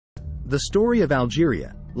The story of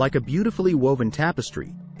Algeria, like a beautifully woven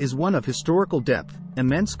tapestry, is one of historical depth,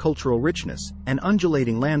 immense cultural richness, and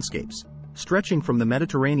undulating landscapes, stretching from the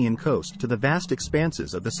Mediterranean coast to the vast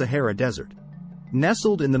expanses of the Sahara Desert.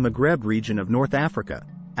 Nestled in the Maghreb region of North Africa,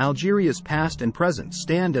 Algeria's past and present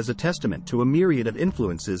stand as a testament to a myriad of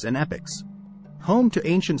influences and epochs. Home to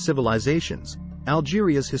ancient civilizations,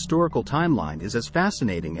 Algeria's historical timeline is as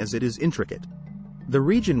fascinating as it is intricate. The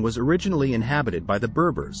region was originally inhabited by the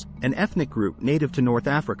Berbers, an ethnic group native to North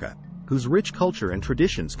Africa, whose rich culture and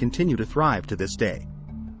traditions continue to thrive to this day.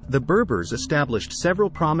 The Berbers established several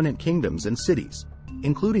prominent kingdoms and cities,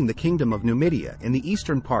 including the Kingdom of Numidia in the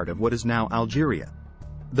eastern part of what is now Algeria.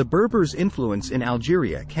 The Berbers' influence in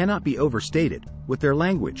Algeria cannot be overstated, with their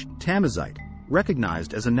language, Tamazight,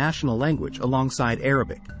 recognized as a national language alongside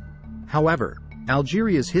Arabic. However,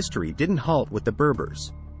 Algeria's history didn't halt with the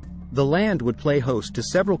Berbers. The land would play host to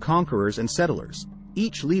several conquerors and settlers,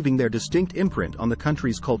 each leaving their distinct imprint on the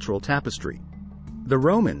country's cultural tapestry. The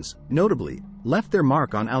Romans, notably, left their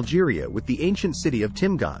mark on Algeria with the ancient city of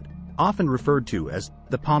Timgad, often referred to as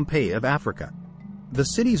the Pompeii of Africa. The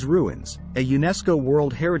city's ruins, a UNESCO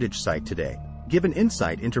World Heritage Site today, give an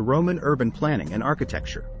insight into Roman urban planning and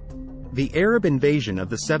architecture. The Arab invasion of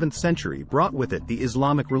the 7th century brought with it the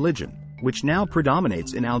Islamic religion, which now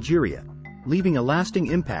predominates in Algeria, leaving a lasting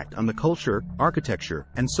impact on the culture, architecture,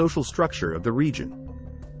 and social structure of the region.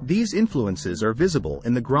 These influences are visible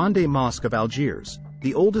in the Grande Mosque of Algiers,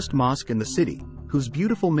 the oldest mosque in the city, whose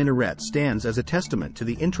beautiful minaret stands as a testament to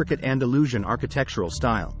the intricate Andalusian architectural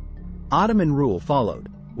style. Ottoman rule followed,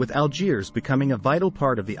 with Algiers becoming a vital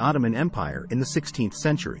part of the Ottoman Empire in the 16th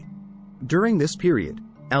century. During this period,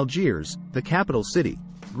 Algiers, the capital city,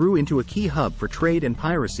 grew into a key hub for trade and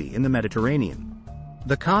piracy in the Mediterranean.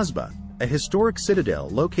 The Kasbah, a historic citadel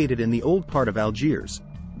located in the old part of Algiers,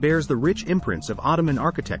 bears the rich imprints of Ottoman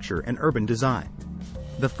architecture and urban design.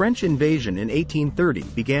 The French invasion in 1830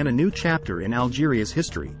 began a new chapter in Algeria's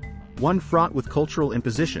history, one fraught with cultural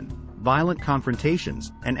imposition, violent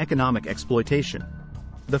confrontations, and economic exploitation.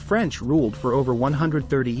 The French ruled for over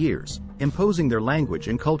 130 years, imposing their language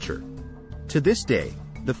and culture. To this day,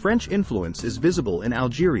 the French influence is visible in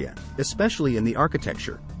Algeria, especially in the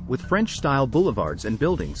architecture, with French-style boulevards and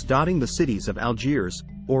buildings dotting the cities of Algiers,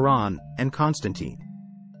 Oran, and Constantine.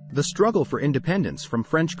 The struggle for independence from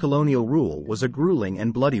French colonial rule was a grueling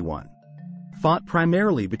and bloody one. Fought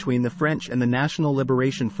primarily between the French and the National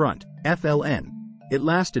Liberation Front, FLN, it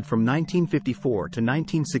lasted from 1954 to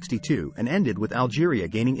 1962 and ended with Algeria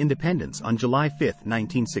gaining independence on July 5,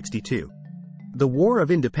 1962. The War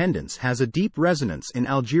of Independence has a deep resonance in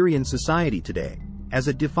Algerian society today, as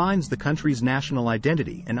it defines the country's national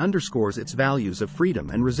identity and underscores its values of freedom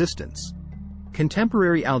and resistance.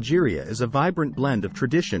 Contemporary Algeria is a vibrant blend of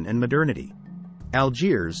tradition and modernity.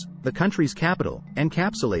 Algiers, the country's capital,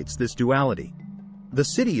 encapsulates this duality. The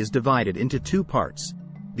city is divided into two parts: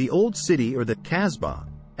 the Old City or the Kasbah,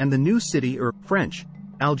 and the New City or French,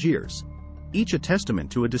 Algiers, each a testament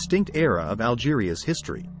to a distinct era of Algeria's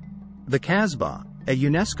history. The Kasbah, a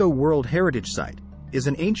UNESCO World Heritage Site, is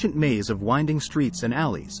an ancient maze of winding streets and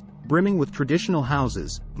alleys, brimming with traditional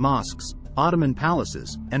houses, mosques, Ottoman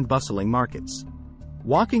palaces, and bustling markets.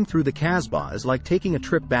 Walking through the Kasbah is like taking a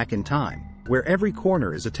trip back in time, where every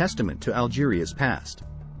corner is a testament to Algeria's past.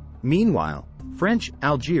 Meanwhile, French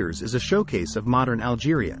Algiers is a showcase of modern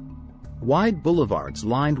Algeria. Wide boulevards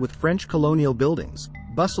lined with French colonial buildings,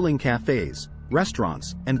 bustling cafes,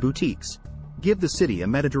 restaurants, and boutiques give the city a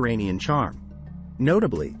Mediterranean charm.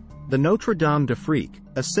 Notably, the Notre Dame d'Afrique,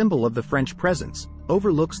 a symbol of the French presence,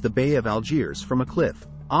 overlooks the Bay of Algiers from a cliff,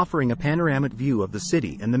 offering a panoramic view of the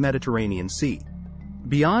city and the Mediterranean Sea.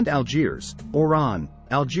 Beyond Algiers, Oran,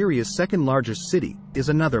 Algeria's second-largest city, is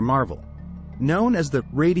another marvel. Known as the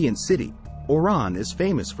Radiant City, Oran is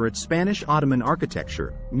famous for its Spanish Ottoman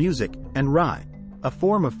architecture, music, and rai, a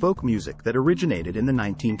form of folk music that originated in the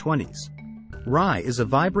 1920s. Rai is a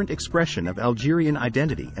vibrant expression of Algerian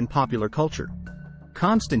identity and popular culture.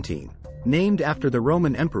 Constantine, named after the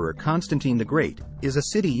Roman Emperor Constantine the Great, is a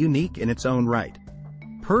city unique in its own right.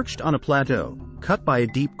 Perched on a plateau, cut by a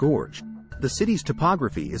deep gorge, the city's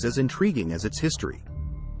topography is as intriguing as its history.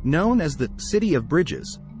 Known as the City of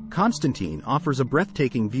Bridges, Constantine offers a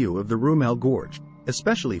breathtaking view of the Rumel Gorge,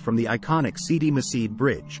 especially from the iconic Sidi Massid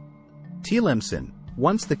Bridge. Tlemcen,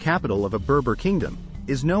 once the capital of a Berber kingdom,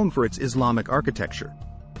 is known for its Islamic architecture.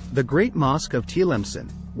 The Great Mosque of Tlemcen,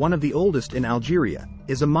 one of the oldest in Algeria,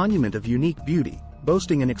 is a monument of unique beauty,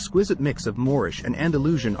 boasting an exquisite mix of Moorish and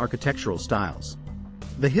Andalusian architectural styles.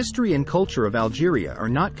 The history and culture of Algeria are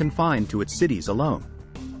not confined to its cities alone.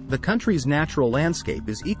 The country's natural landscape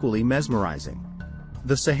is equally mesmerizing.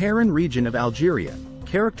 The Saharan region of Algeria,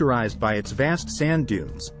 characterized by its vast sand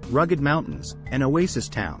dunes, rugged mountains, and oasis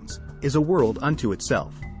towns, is a world unto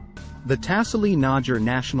itself. The Tassili N'Ajjer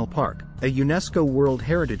National Park, a UNESCO World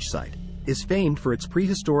Heritage Site, is famed for its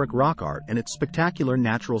prehistoric rock art and its spectacular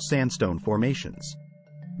natural sandstone formations.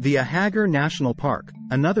 The Ahaggar National Park,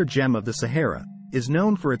 another gem of the Sahara, is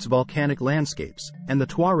known for its volcanic landscapes, and the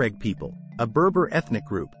Tuareg people, a Berber ethnic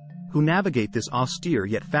group, who navigate this austere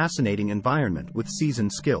yet fascinating environment with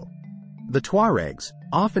seasoned skill. The Tuaregs,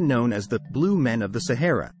 often known as the Blue Men of the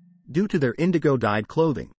Sahara, due to their indigo-dyed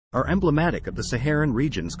clothing, are emblematic of the Saharan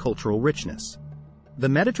region's cultural richness. The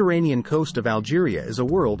Mediterranean coast of Algeria is a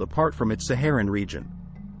world apart from its Saharan region.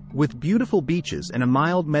 With beautiful beaches and a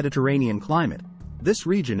mild Mediterranean climate, this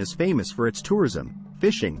region is famous for its tourism,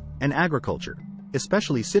 fishing, and agriculture,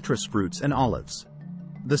 especially citrus fruits and olives.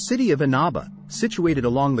 The city of Annaba, situated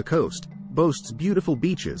along the coast, boasts beautiful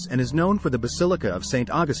beaches and is known for the Basilica of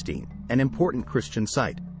St. Augustine, an important Christian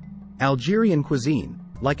site. Algerian cuisine,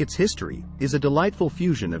 like its history, is a delightful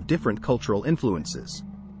fusion of different cultural influences.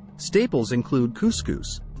 Staples include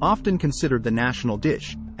couscous, often considered the national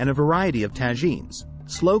dish, and a variety of tagines,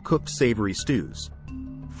 slow-cooked savory stews.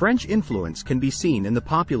 French influence can be seen in the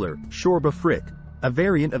popular shorba fric, a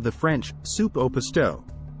variant of the French soupe au pesto,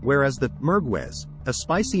 whereas the merguez, a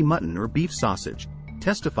spicy mutton or beef sausage,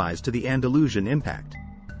 testifies to the Andalusian impact.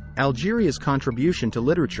 Algeria's contribution to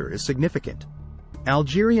literature is significant.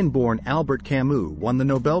 Algerian-born Albert Camus won the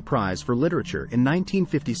Nobel Prize for Literature in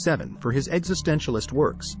 1957 for his existentialist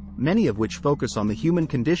works, many of which focus on the human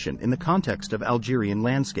condition in the context of Algerian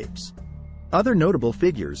landscapes. Other notable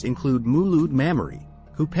figures include Mouloud Mammary,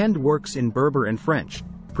 who penned works in Berber and French,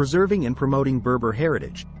 preserving and promoting Berber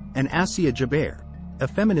heritage, and Assia Jaber, a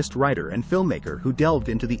feminist writer and filmmaker who delved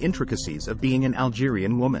into the intricacies of being an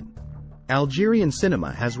Algerian woman. Algerian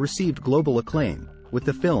cinema has received global acclaim, with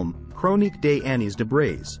the film Chronique des Années de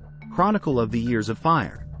Braise, Chronicle of the Years of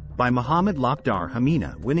Fire, by Mohamed Lakhdar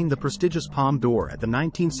Hamina winning the prestigious Palme d'Or at the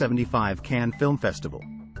 1975 Cannes Film Festival.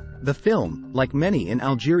 The film, like many in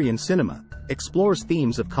Algerian cinema, explores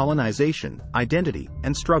themes of colonization, identity,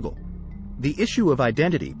 and struggle. The issue of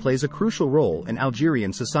identity plays a crucial role in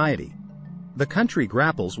Algerian society. The country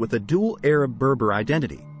grapples with a dual Arab-Berber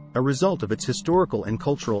identity, a result of its historical and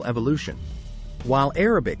cultural evolution. While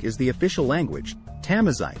Arabic is the official language,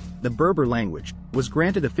 Tamazight, the Berber language, was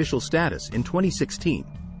granted official status in 2016,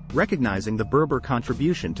 recognizing the Berber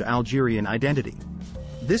contribution to Algerian identity.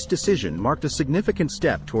 This decision marked a significant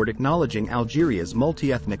step toward acknowledging Algeria's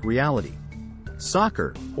multi-ethnic reality.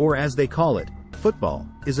 Soccer, or as they call it, football,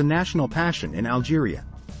 is a national passion in Algeria.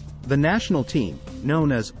 The national team,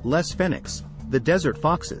 known as Les Phoenix, the Desert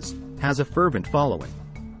Foxes, has a fervent following.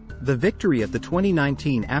 The victory at the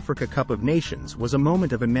 2019 Africa Cup of Nations was a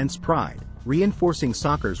moment of immense pride, reinforcing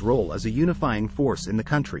soccer's role as a unifying force in the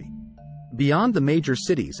country. Beyond the major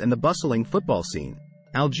cities and the bustling football scene,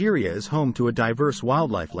 Algeria is home to a diverse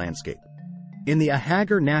wildlife landscape. In the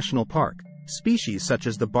Ahaggar National Park, species such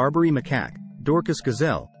as the Barbary macaque, Dorcas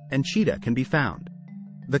gazelle, and cheetah can be found.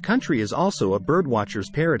 The country is also a birdwatcher's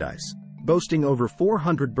paradise, boasting over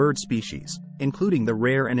 400 bird species, including the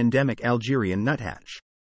rare and endemic Algerian nuthatch.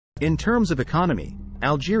 In terms of economy,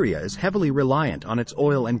 Algeria is heavily reliant on its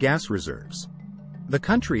oil and gas reserves. The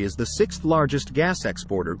country is the sixth largest gas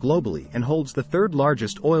exporter globally and holds the third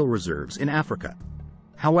largest oil reserves in Africa.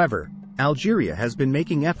 However, Algeria has been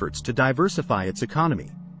making efforts to diversify its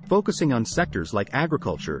economy, focusing on sectors like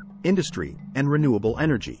agriculture, industry, and renewable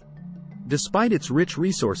energy. Despite its rich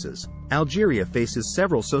resources, Algeria faces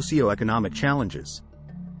several socio-economic challenges.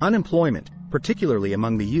 Unemployment, particularly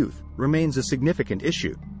among the youth, remains a significant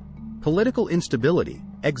issue. Political instability,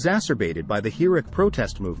 exacerbated by the Hirak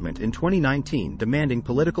protest movement in 2019 demanding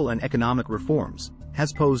political and economic reforms,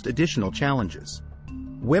 has posed additional challenges.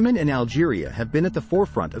 Women in Algeria have been at the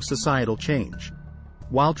forefront of societal change.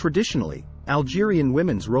 While traditionally, Algerian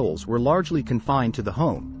women's roles were largely confined to the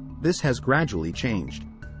home, this has gradually changed.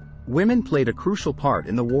 Women played a crucial part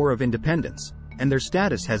in the War of Independence, and their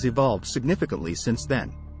status has evolved significantly since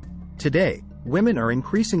then. Today, women are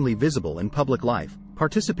increasingly visible in public life,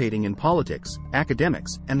 participating in politics,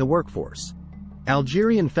 academics, and the workforce.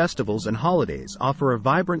 Algerian festivals and holidays offer a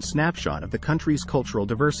vibrant snapshot of the country's cultural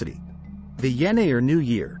diversity. The Yenayer New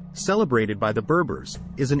Year, celebrated by the Berbers,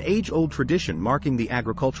 is an age-old tradition marking the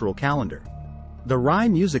agricultural calendar. The Rai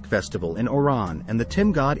Music Festival in Oran and the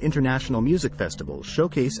Timgad International Music Festival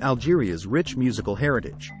showcase Algeria's rich musical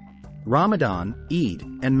heritage. Ramadan, Eid,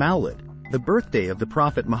 and Maulid, the birthday of the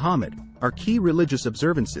Prophet Muhammad, are key religious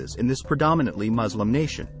observances in this predominantly Muslim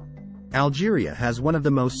nation. Algeria has one of the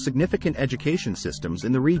most significant education systems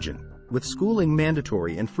in the region, with schooling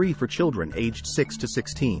mandatory and free for children aged 6 to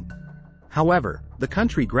 16. However, the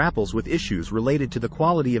country grapples with issues related to the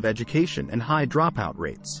quality of education and high dropout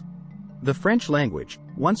rates. The French language,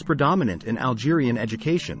 once predominant in Algerian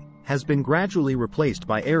education, has been gradually replaced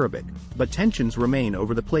by Arabic, but tensions remain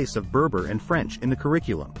over the place of Berber and French in the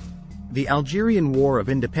curriculum. The Algerian War of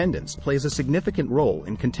Independence plays a significant role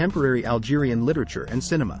in contemporary Algerian literature and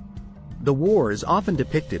cinema. The war is often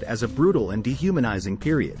depicted as a brutal and dehumanizing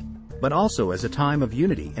period, but also as a time of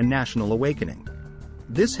unity and national awakening.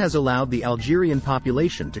 This has allowed the Algerian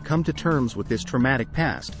population to come to terms with this traumatic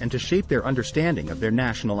past and to shape their understanding of their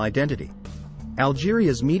national identity.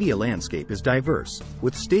 Algeria's media landscape is diverse,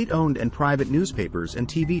 with state-owned and private newspapers and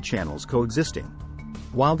TV channels coexisting.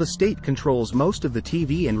 While the state controls most of the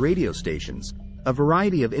TV and radio stations, a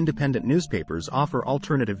variety of independent newspapers offer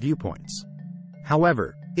alternative viewpoints.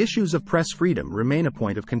 However, issues of press freedom remain a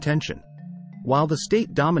point of contention. While the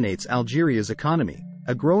state dominates Algeria's economy,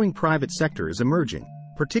 a growing private sector is emerging,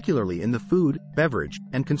 particularly in the food, beverage,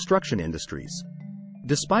 and construction industries.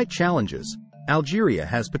 Despite challenges, Algeria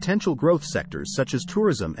has potential growth sectors such as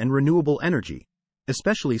tourism and renewable energy,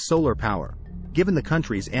 especially solar power, given the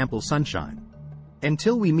country's ample sunshine.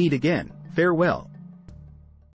 Until we meet again, farewell.